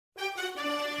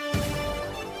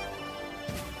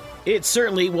It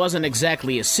certainly wasn't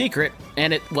exactly a secret,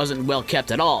 and it wasn't well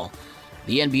kept at all.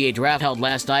 The NBA draft held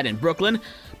last night in Brooklyn,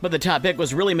 but the top pick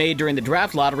was really made during the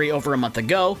draft lottery over a month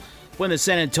ago when the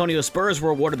San Antonio Spurs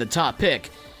were awarded the top pick,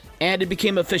 and it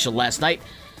became official last night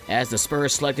as the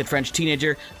Spurs selected French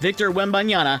teenager Victor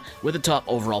Wembanyama with the top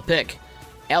overall pick.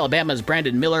 Alabama's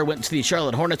Brandon Miller went to the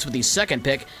Charlotte Hornets with the second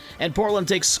pick, and Portland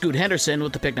takes Scoot Henderson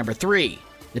with the pick number 3.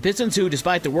 The Pistons, who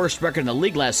despite the worst record in the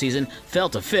league last season, fell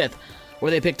to 5th, where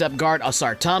they picked up guard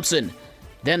Ausar Thompson.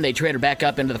 Then they traded back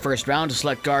up into the first round to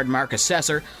select guard Marcus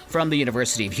Sasser from the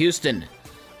University of Houston.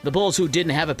 The Bulls, who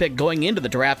didn't have a pick going into the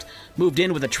draft, moved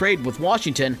in with a trade with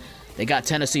Washington. They got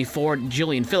Tennessee forward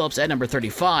Julian Phillips at number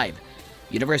 35.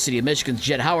 University of Michigan's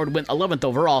Jett Howard went 11th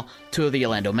overall to the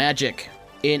Orlando Magic.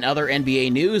 In other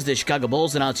NBA news, the Chicago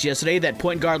Bulls announced yesterday that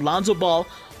point guard Lonzo Ball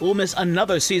will miss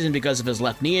another season because of his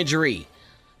left knee injury.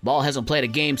 Ball hasn't played a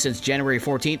game since January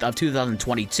 14th of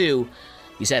 2022.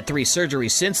 He's had 3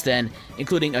 surgeries since then,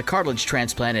 including a cartilage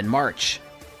transplant in March.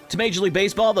 To Major League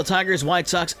Baseball, the Tigers, White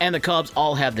Sox, and the Cubs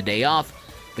all have the day off.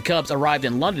 The Cubs arrived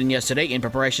in London yesterday in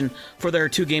preparation for their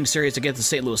 2-game series against the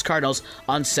St. Louis Cardinals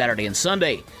on Saturday and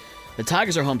Sunday. The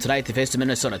Tigers are home tonight to face the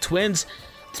Minnesota Twins.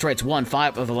 Detroit's won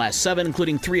 5 of the last 7,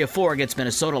 including 3 of 4 against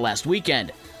Minnesota last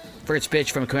weekend. First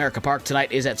pitch from Comerica Park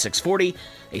tonight is at 6:40,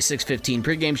 a 6:15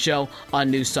 pregame show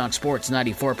on News Talk Sports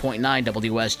 94.9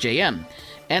 WSJM.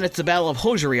 And it's the Battle of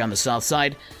Hosiery on the south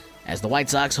side, as the White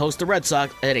Sox host the Red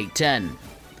Sox at 8:10.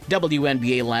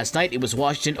 WNBA last night, it was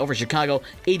Washington over Chicago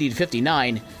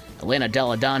 80-59. Elena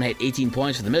Delle Donne had 18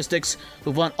 points for the Mystics,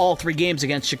 who've won all 3 games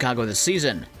against Chicago this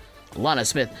season. Alana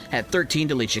Smith had 13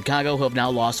 to lead Chicago, who have now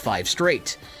lost 5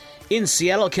 straight. In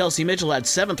Seattle, Kelsey Mitchell had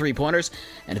 7 3-pointers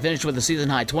and finished with a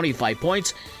season-high 25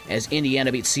 points as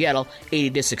Indiana beat Seattle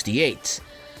 80-68.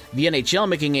 The NHL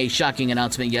making a shocking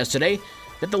announcement yesterday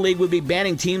that the league would be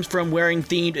banning teams from wearing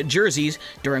themed jerseys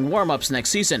during warm-ups next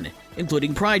season,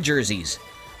 including pride jerseys.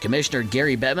 Commissioner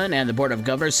Gary Bettman and the Board of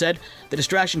Governors said the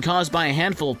distraction caused by a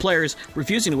handful of players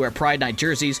refusing to wear Pride Night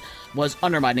jerseys was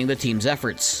undermining the team's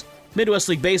efforts. Midwest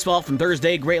League Baseball from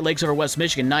Thursday, Great Lakes over West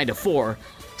Michigan 9-4,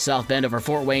 South Bend over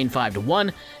Fort Wayne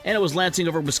 5-1, and it was Lansing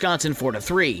over Wisconsin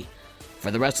 4-3.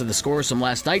 For the rest of the scores from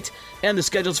last night and the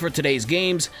schedules for today's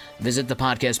games, visit the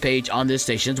podcast page on this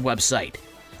station's website.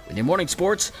 With your morning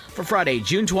sports for Friday,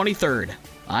 June 23rd,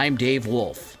 I'm Dave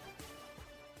Wolf.